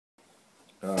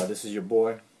This is your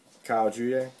boy, Kyle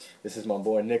Juye. This is my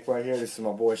boy Nick right here. This is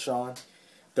my boy Sean.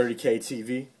 30K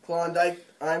TV. Klondike.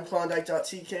 I'm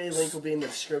Klondike.tk. Link will be in the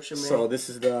description, man. So this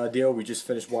is the deal. We just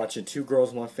finished watching Two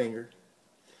Girls, One Finger.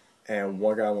 And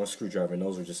One Guy, One Screwdriver. And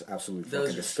those are just absolutely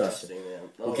fucking disgusting. Man.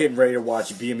 We're getting ready to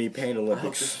watch BME Pain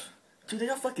Olympics. Dude, they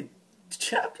got fucking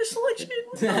chapter selection.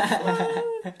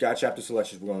 Got chapter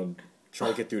selections. We're going to try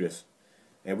to get through this.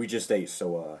 And we just ate,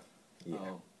 so, yeah.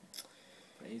 Oh.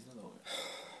 Praise the Lord.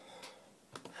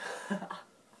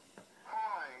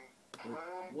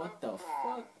 What the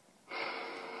fuck?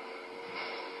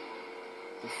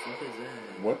 The fuck is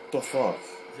that? What the fuck?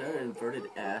 Is that an inverted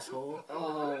asshole?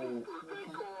 Oh.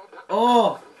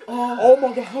 Oh! Oh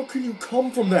my god, how can you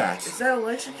come from that? Is that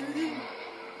electrocuting?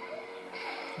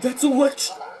 That's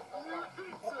electric.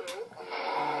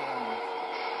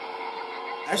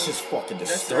 That's just fucking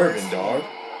disturbing, dog.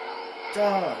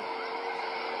 Dog.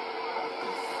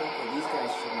 What are these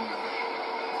guys shooting at?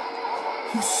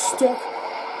 He stuck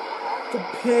the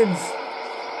pins.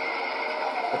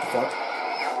 What the fuck?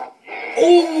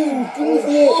 Oh!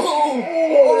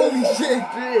 Holy shit!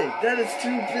 Big. That is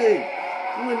too big.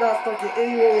 You would not fucking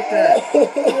anyone with that. You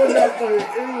would not fucking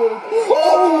anyone with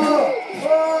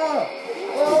that.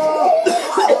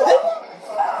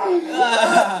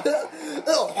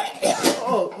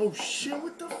 Oh shit,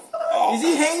 what the fuck? Is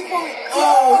he hanging from me?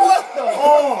 What the?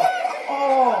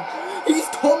 Oh! He's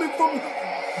coming from.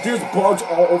 There's bugs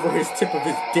all over his tip of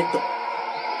his dick.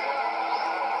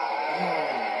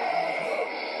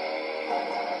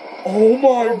 Oh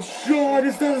my god,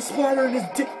 is that a spider in his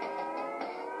dick?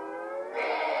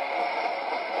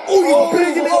 Oh, he's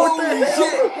banging it with that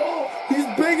shit! He's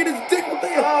banging his dick with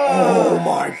that. Oh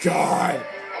my god!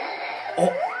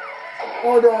 Oh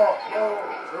Oh no!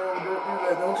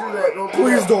 Don't do that! Don't do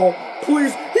please that! don't!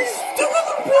 Please! He's sticking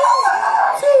the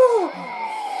pills!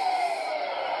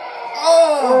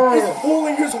 Oh! He's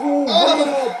pulling his whole weight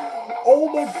up! Oh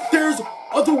my! There's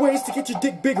other ways to get your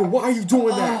dick bigger. Why are you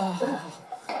doing that?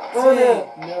 Oh no!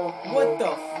 What the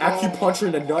fuck? Acupuncture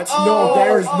in the nuts? No,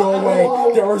 there is no way.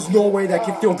 There is no way that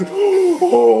can feel good.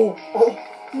 Oh!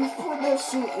 He's putting that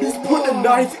shit in. He's putting a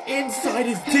knife inside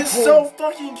his dick. He's so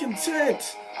fucking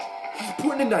content. He's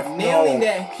putting a knife. Nailing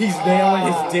that. He's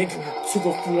nailing his dick to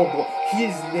the floorboard. He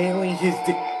is nailing his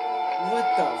dick. What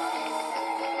the f...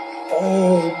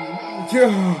 Oh, yeah.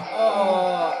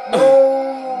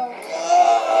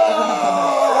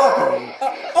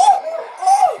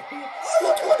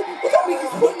 Look how many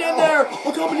he's putting in there.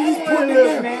 Look how many he's putting in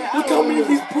there. Look how many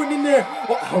he's putting in there.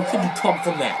 How can you come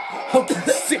from that? How can you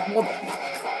sick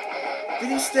motherfucker? Did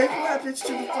he staple that bitch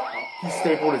to the fuck? He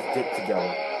stapled his dick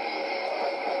together.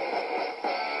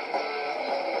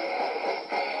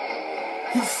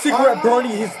 He's cigarette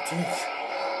burning his dick.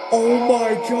 Oh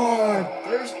my god.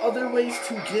 There's other ways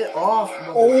to get off.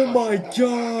 Oh my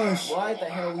gosh. Why the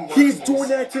hell are we watching He's this? doing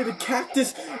that to the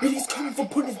cactus, and he's coming for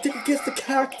putting his dick against the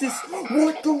cactus.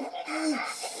 What the?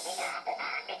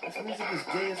 This music is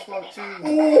gay as fuck too.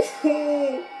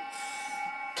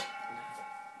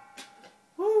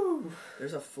 Oh.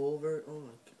 There's a full version. Oh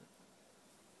my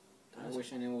god. I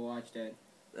wish I never watched that.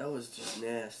 That was just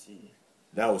nasty.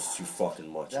 That was too fucking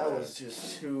much. That was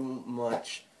just too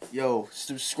much. Yo,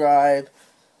 subscribe.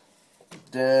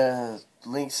 The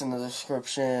link's in the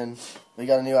description. We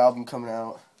got a new album coming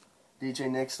out. DJ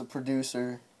Nick's the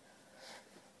producer.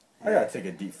 I gotta take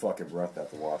a deep fucking breath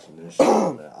after watching this shit.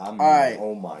 Man. Alright.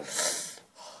 Oh my.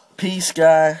 Peace,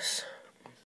 guys.